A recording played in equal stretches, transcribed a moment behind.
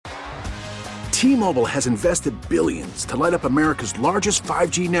T-Mobile has invested billions to light up America's largest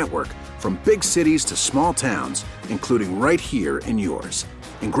 5G network, from big cities to small towns, including right here in yours.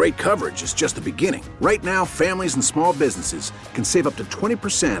 And great coverage is just the beginning. Right now, families and small businesses can save up to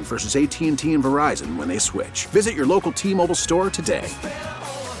 20% versus AT&T and Verizon when they switch. Visit your local T-Mobile store today.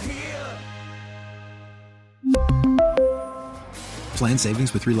 Plan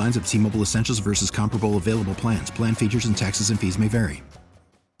savings with 3 lines of T-Mobile Essentials versus comparable available plans. Plan features and taxes and fees may vary.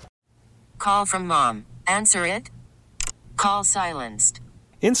 Call from mom. Answer it. Call silenced.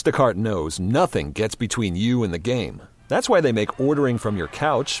 Instacart knows nothing gets between you and the game. That's why they make ordering from your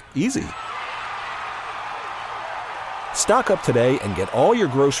couch easy. Stock up today and get all your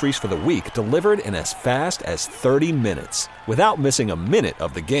groceries for the week delivered in as fast as 30 minutes without missing a minute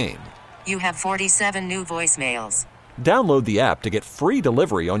of the game. You have 47 new voicemails. Download the app to get free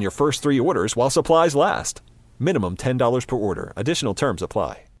delivery on your first 3 orders while supplies last. Minimum $10 per order. Additional terms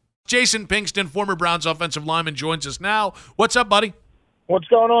apply. Jason Pinkston, former Browns offensive lineman, joins us now. What's up, buddy? What's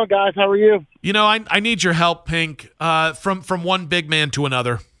going on, guys? How are you? You know, I need your help, Pink, from one big man to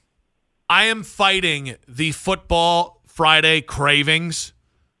another. I am fighting the Football Friday cravings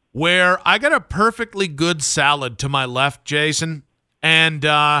where I got a perfectly good salad to my left, Jason, and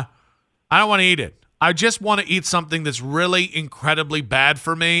I don't want to eat it. I just want to eat something that's really incredibly bad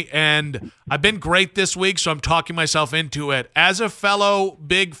for me, and I've been great this week, so I'm talking myself into it. As a fellow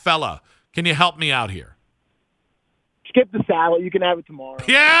big fella, can you help me out here? Skip the salad. You can have it tomorrow.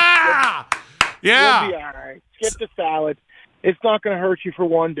 Yeah! Yeah. You'll be all right. Skip the salad. It's not going to hurt you for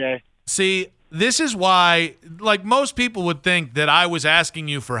one day. See, this is why, like, most people would think that I was asking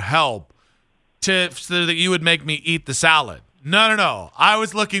you for help so that you would make me eat the salad. No. I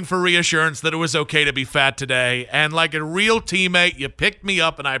was looking for reassurance that it was okay to be fat today. And like a real teammate, you picked me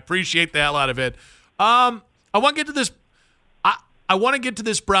up, and I appreciate the hell out of it. I want to get to this. I want to get to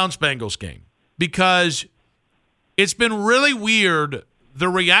this Browns-Bengals game because it's been really weird, the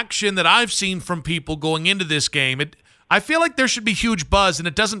reaction that I've seen from people going into this game. I feel like there should be huge buzz, and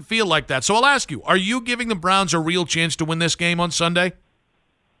it doesn't feel like that. So I'll ask you, are you giving the Browns a real chance to win this game on Sunday?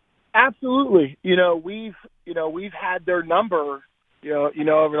 Absolutely. We've had their number,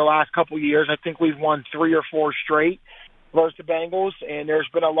 over the last couple of years. I think we've won 3 or 4 straight versus the Bengals, and there's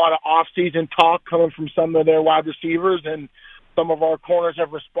been a lot of off-season talk coming from some of their wide receivers, and some of our corners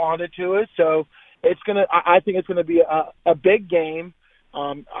have responded to it. So I think it's gonna be a big game.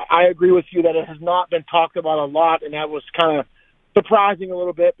 I agree with you that it has not been talked about a lot, and that was kind of surprising a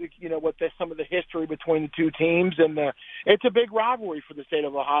little bit, with some of the history between the two teams. And it's a big rivalry for the state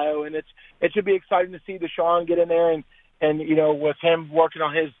of Ohio, and it should be exciting to see Deshaun get in there and with him working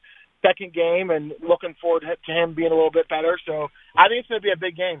on his second game and looking forward to him being a little bit better. So I think it's going to be a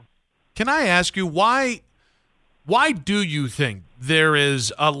big game. Can I ask you, why do you think there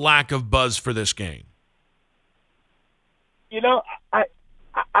is a lack of buzz for this game?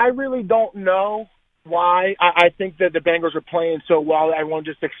 I really don't know why. I think that the Bengals are playing so well that everyone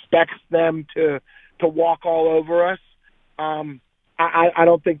just expects them to walk all over us. I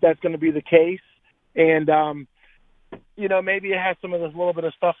don't think that's going to be the case. And, maybe it has some of this little bit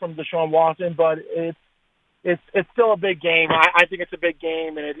of stuff from Deshaun Watson, but it's still a big game. I think it's a big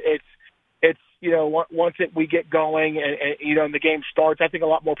game, and it's once we get going and the game starts, I think a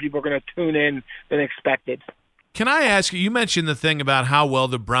lot more people are going to tune in than expected. Can I ask you, you mentioned the thing about how well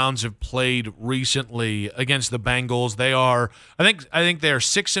the Browns have played recently against the Bengals. They are, I think they are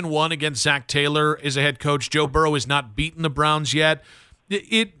 6-1 against Zach Taylor as a head coach. Joe Burrow has not beaten the Browns yet.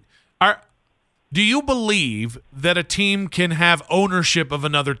 Do you believe that a team can have ownership of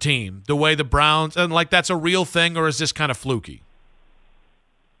another team the way the Browns, and like that's a real thing, or is this kind of fluky?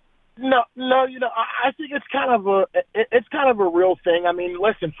 No, I think it's kind of a real thing. I mean,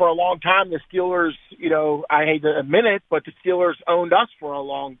 listen, for a long time, the Steelers, I hate to admit it, but the Steelers owned us for a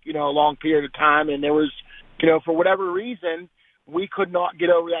long period of time, and there was, for whatever reason, we could not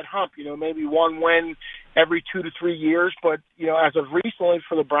get over that hump. Maybe one win every 2 to 3 years, but as of recently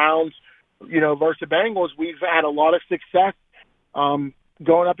for the Browns, versus the Bengals, we've had a lot of success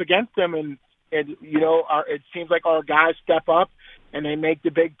going up against them, and it seems like our guys step up and they make the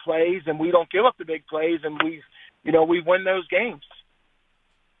big plays, and we don't give up the big plays, and we win those games.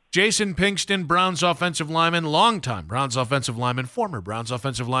 Jason Pinkston, Browns offensive lineman, longtime Browns offensive lineman, former Browns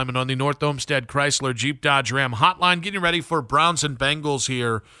offensive lineman on the North Olmsted Chrysler Jeep Dodge Ram hotline, getting ready for Browns and Bengals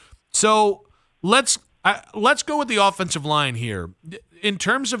here. So let's go with the offensive line here. In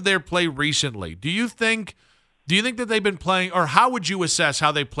terms of their play recently, do you think that they've been playing, or how would you assess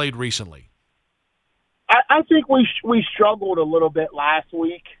how they played recently? I think we struggled a little bit last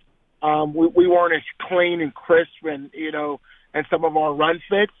week. We weren't as clean and crisp and some of our run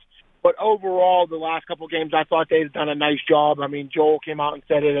fits. But overall, the last couple of games, I thought they've done a nice job. I mean, Joel came out and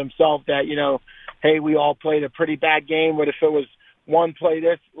said it himself that, hey, we all played a pretty bad game. But if it was one play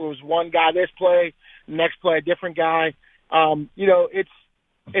it was one guy this play, next play a different guy.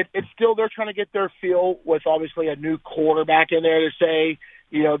 It's still they're trying to get their feel with obviously a new quarterback in there to say,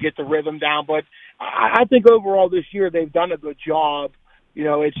 get the rhythm down. But I think overall this year they've done a good job.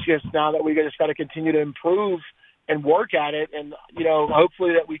 It's just now that we just got to continue to improve and work at it. And,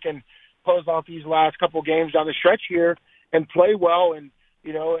 hopefully that we can close off these last couple of games down the stretch here and play well and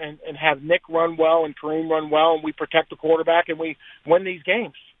have Nick run well and Kareem run well and we protect the quarterback and we win these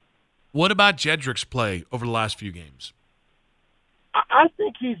games. What about Jedrick's play over the last few games? I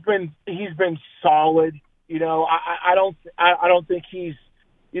think he's been solid. I don't think he's,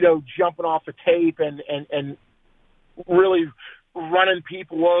 jumping off the tape and really running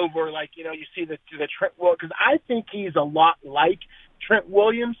people over like, you see the Trent Williams, because I think he's a lot like Trent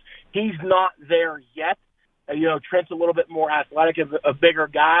Williams. He's not there yet. Trent's a little bit more athletic, a bigger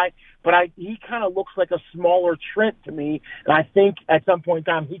guy, but he kind of looks like a smaller Trent to me, and I think at some point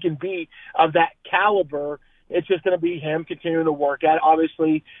in time he can be of that caliber. It's just going to be him continuing to work at it.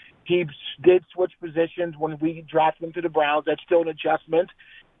 Obviously, he did switch positions when we drafted him to the Browns. That's still an adjustment.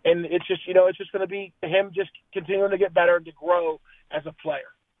 And it's just, it's just going to be him just continuing to get better and to grow as a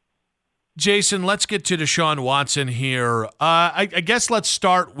player. Jason, let's get to Deshaun Watson here. I guess let's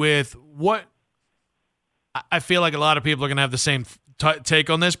start with what I feel like a lot of people are going to have the same take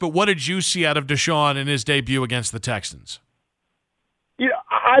on this, but what did you see out of Deshaun in his debut against the Texans?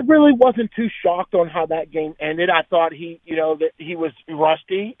 I really wasn't too shocked on how that game ended. I thought that he was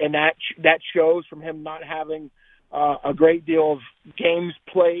rusty, and that shows from him not having a great deal of games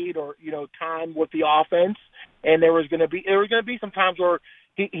played or time with the offense. And there was going to be some times where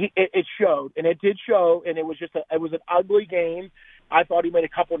it showed, and it did show, and it was an ugly game. I thought he made a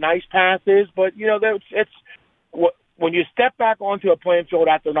couple nice passes, but when you step back onto a playing field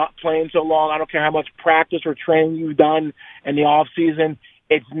after not playing so long, I don't care how much practice or training you've done in the off season,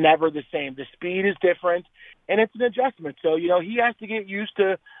 it's never the same. The speed is different, and it's an adjustment. So he has to get used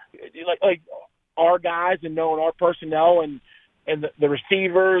to like our guys and knowing our personnel and the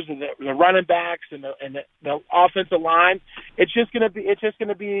receivers and the running backs and the offensive line. It's just going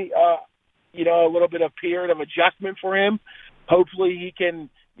to be a little bit of period of adjustment for him. Hopefully he can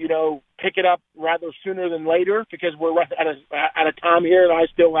pick it up rather sooner than later, because we're at a time here and I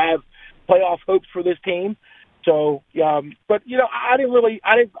still have playoff hopes for this team. So, but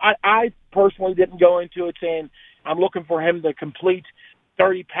I personally didn't go into it saying I'm looking for him to complete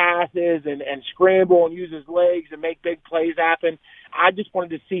 30 passes and scramble and use his legs and make big plays happen. I just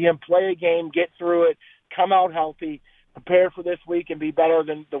wanted to see him play a game, get through it, come out healthy, prepare for this week, and be better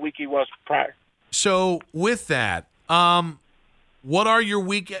than the week he was prior. So with that, what are your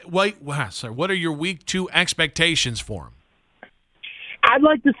week 2 expectations for him? I'd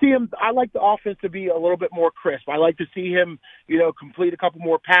like to see him. I like the offense to be a little bit more crisp. I like to see him, complete a couple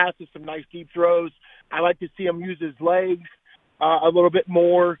more passes, some nice deep throws. I like to see him use his legs a little bit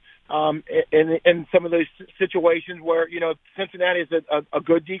more in some of those situations where, Cincinnati is a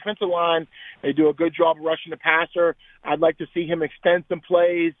good defensive line. They do a good job of rushing the passer. I'd like to see him extend some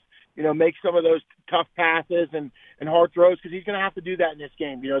plays, make some of those tough passes and hard throws, because he's going to have to do that in this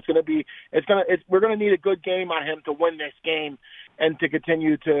game. We're going to need a good game on him to win this game and to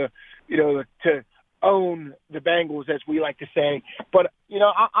continue to own the Bengals, as we like to say. But,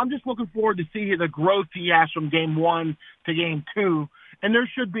 I'm just looking forward to see the growth he has from game 1 to game 2. And there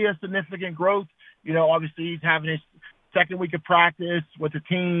should be a significant growth. Obviously he's having his second week of practice with the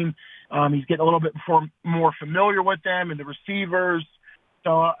team. He's getting a little bit more familiar with them and the receivers.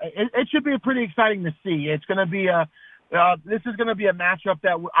 So it should be pretty exciting to see. It's going to be this is going to be a matchup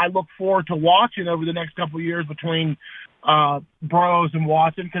that I look forward to watching over the next couple of years between Burrows and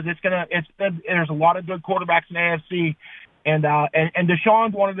Watson, because there's a lot of good quarterbacks in the AFC, and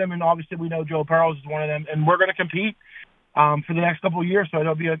Deshaun's one of them, and obviously we know Joe Burrows is one of them, and we're going to compete for the next couple of years. So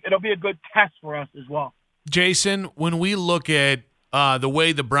it'll be a good test for us as well. Jason, when we look at the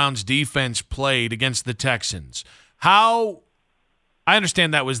way the Browns defense played against the Texans, I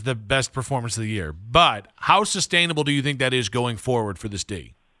understand that was the best performance of the year, but how sustainable do you think that is going forward for this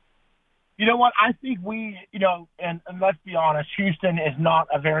D? You know what? I think and let's be honest, Houston is not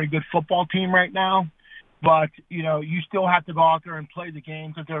a very good football team right now, but, you still have to go out there and play the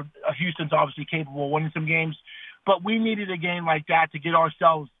game, because Houston's obviously capable of winning some games. But we needed a game like that to get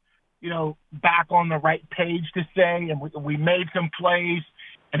ourselves, back on the right page to say, and we made some plays,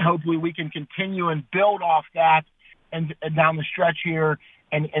 and hopefully we can continue and build off that and down the stretch here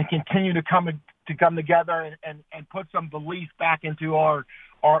and continue to come together and put some belief back into our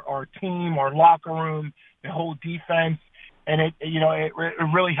our team, our locker room, the whole defense, and it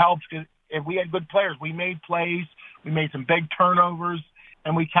really helps because if we had good players, we made plays, we made some big turnovers,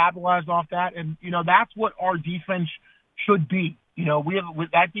 and we capitalized off that. And that's what our defense should be.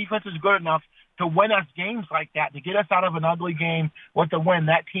 That defense is good enough to win us games like that, to get us out of an ugly game with the win.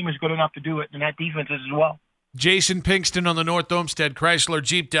 That team is good enough to do it, and that defense is as well. Jason Pinkston on the North Olmsted Chrysler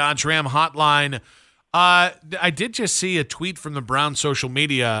Jeep Dodge Ram hotline. I did just see a tweet from the Browns social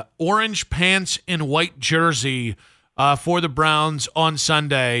media. Orange pants and white jersey for the Browns on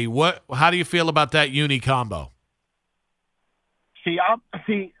Sunday. How do you feel about that uni combo? See,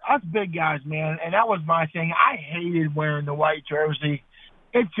 us big guys, man, and that was my thing. I hated wearing the white jersey.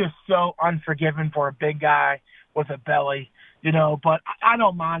 It's just so unforgiving for a big guy with a belly, but I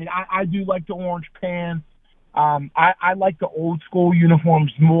don't mind it. I do like the orange pants. I like the old school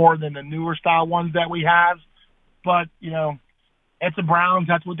uniforms more than the newer style ones that we have. But, it's the Browns.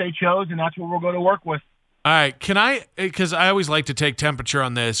 That's what they chose, and that's what we're going to work with. All right. Because I always like to take temperature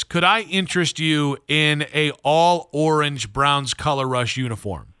on this, could I interest you in a all-orange Browns Color Rush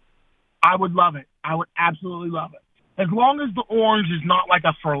uniform? I would love it. I would absolutely love it. As long as the orange is not like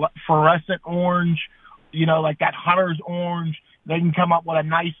a fluorescent orange, like that Hunter's orange, they can come up with a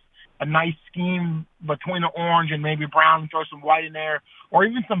nice scheme between the orange and maybe brown and throw some white in there, or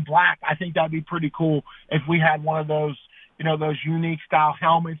even some black. I think that'd be pretty cool if we had one of those, those unique style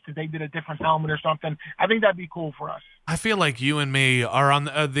helmets, if they did a different helmet or something. I think that'd be cool for us. I feel like you and me are on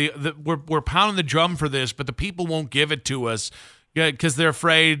we're pounding the drum for this, but the people won't give it to us because they're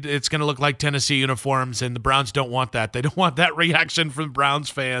afraid it's going to look like Tennessee uniforms, and the Browns don't want that. They don't want that reaction from Browns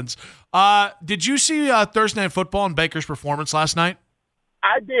fans. Did you see Thursday Night Football and Baker's performance last night?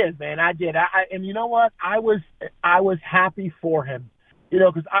 I did, man. I did. And you know what? I was happy for him.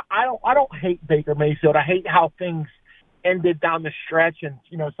 Because I don't hate Baker Mayfield. I hate how things ended down the stretch, and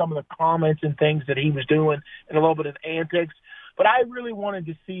some of the comments and things that he was doing, and a little bit of antics. But I really wanted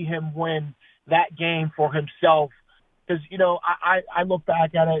to see him win that game for himself. Because I look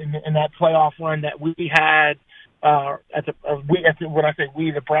back at it in that playoff run that we had. When I say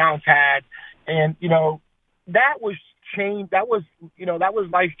we, the Browns had, and that was change. That was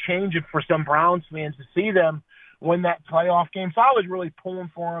life changing for some Browns fans to see them win that playoff game. So I was really pulling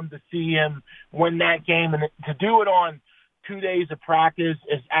for him to see him win that game, and to do it on 2 days of practice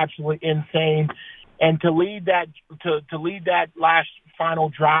is absolutely insane. And to lead that last final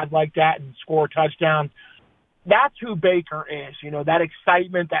drive like that and score a touchdown, that's who Baker is. That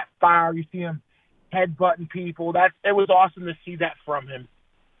excitement, that fire. You see him headbutting people. It was awesome to see that from him.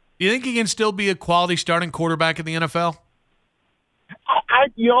 You think he can still be a quality starting quarterback in the NFL?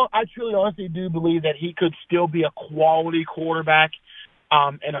 I truly honestly do believe that he could still be a quality quarterback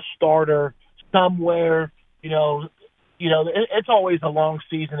and a starter somewhere. It's always a long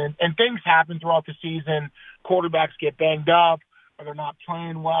season, and things happen throughout the season. Quarterbacks get banged up or they're not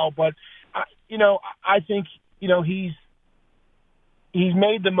playing well. But, I think, he's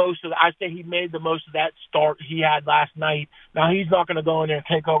made the most of. I say he made the most of that start he had last night. Now he's not going to go in there and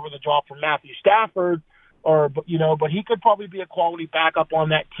take over the job from Matthew Stafford, but he could probably be a quality backup on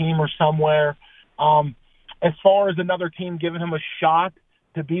that team or somewhere. As far as another team giving him a shot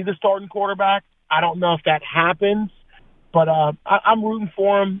to be the starting quarterback, I don't know if that happens, but I'm rooting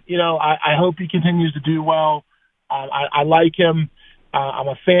for him. I hope he continues to do well. I like him. I'm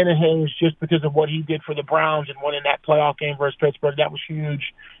a fan of his just because of what he did for the Browns and winning that playoff game versus Pittsburgh. That was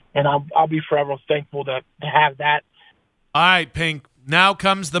huge, and I'll be forever thankful to have that. All right, Pink. Now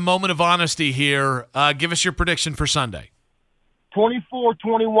comes the moment of honesty here. Give us your prediction for Sunday.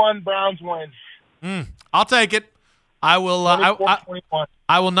 24-21 Browns win. I'll take it. I will.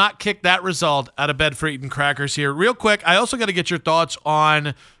 I will not kick that result out of Bedford Eaton Crackers here. Real quick, I also got to get your thoughts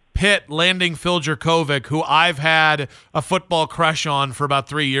on Pitt landing Phil Jurkovec, who I've had a football crush on for about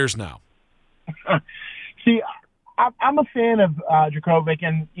 3 years now. See, I'm a fan of Jurkovec,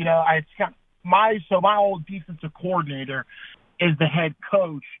 and my old defensive coordinator is the head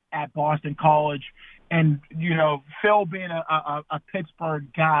coach at Boston College, and Phil being a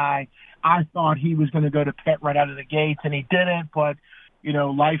Pittsburgh guy, I thought he was going to go to Pitt right out of the gates, and he didn't. But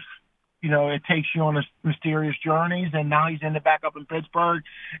life. It takes you on mysterious journeys, and now he's ended back up in Pittsburgh.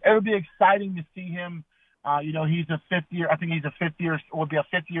 It would be exciting to see him. He's a fifth year. I think he's a fifth year, will be a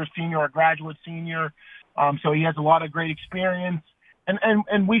fifth-year senior or a graduate senior. So he has a lot of great experience.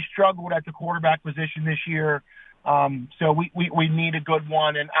 And we struggled at the quarterback position this year. So we need a good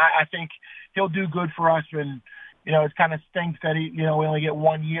one, and I think he'll do good for us. And it kind of stinks that we only get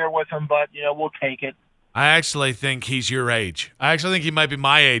 1 year with him, but we'll take it. I actually think he's your age. I actually think he might be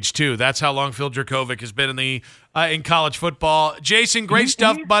my age, too. That's how long Phil Dracovic has been in college football. Jason, great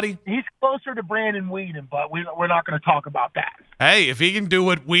stuff, buddy. He's closer to Brandon Weeden, but we're not going to talk about that. Hey, if he can do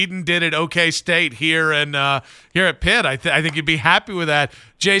what Weeden did at OK State here at Pitt, I think you'd be happy with that.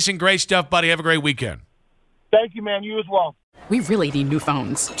 Jason, great stuff, buddy. Have a great weekend. Thank you, man. You as well. We really need new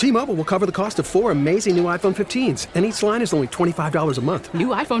phones. T-Mobile will cover the cost of 4 amazing new iPhone 15s, and each line is only $25 a month. New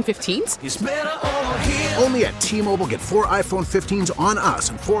iPhone 15s? It's better over here. Only at T-Mobile, get 4 iPhone 15s on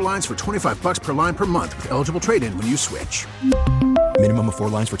us and 4 lines for $25 per line per month with eligible trade-in when you switch. Minimum of 4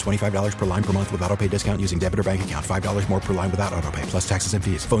 lines for $25 per line per month with autopay discount using debit or bank account. $5 more per line without autopay, plus taxes and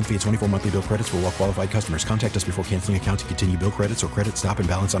fees. Phone fee at 24 monthly bill credits for well-qualified customers. Contact us before canceling account to continue bill credits or credit stop and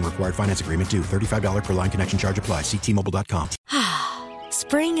balance on required finance agreement due. $35 per line connection charge applies. See T-Mobile.com.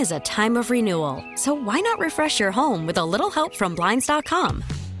 Spring is a time of renewal, so why not refresh your home with a little help from Blinds.com?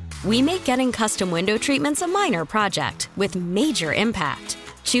 We make getting custom window treatments a minor project with major impact.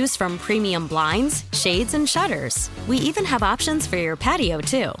 Choose from premium blinds, shades, and shutters. We even have options for your patio,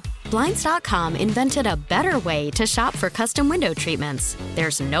 too. Blinds.com invented a better way to shop for custom window treatments.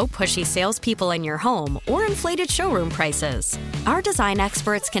 There's no pushy salespeople in your home or inflated showroom prices. Our design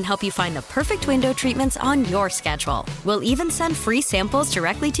experts can help you find the perfect window treatments on your schedule. We'll even send free samples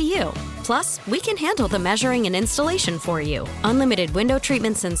directly to you. Plus, we can handle the measuring and installation for you. Unlimited window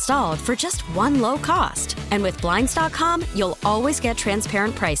treatments installed for just one low cost. And with Blinds.com, you'll always get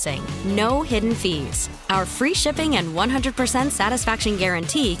transparent pricing. No hidden fees. Our free shipping and 100% satisfaction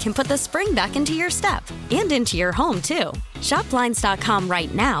guarantee can put the spring back into your step and into your home, too. Shop Blinds.com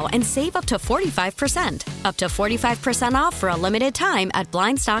right now and save up to 45%. Up to 45% off for a limited time at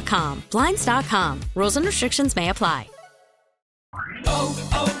Blinds.com. Blinds.com. Rules and restrictions may apply.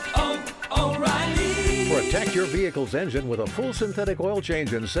 O'Reilly. Protect your vehicle's engine with a full synthetic oil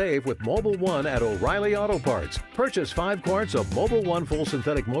change and save with Mobil 1 at O'Reilly Auto Parts. Purchase 5 quarts of Mobil 1 full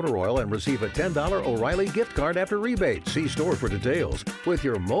synthetic motor oil and receive a $10 O'Reilly gift card after rebate. See store for details. With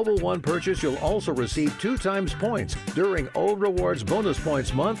your Mobil 1 purchase, you'll also receive 2 times points during O Rewards Bonus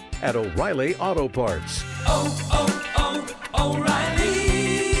Points Month at O'Reilly Auto Parts. O'Reilly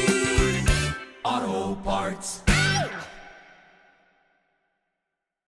Auto Parts.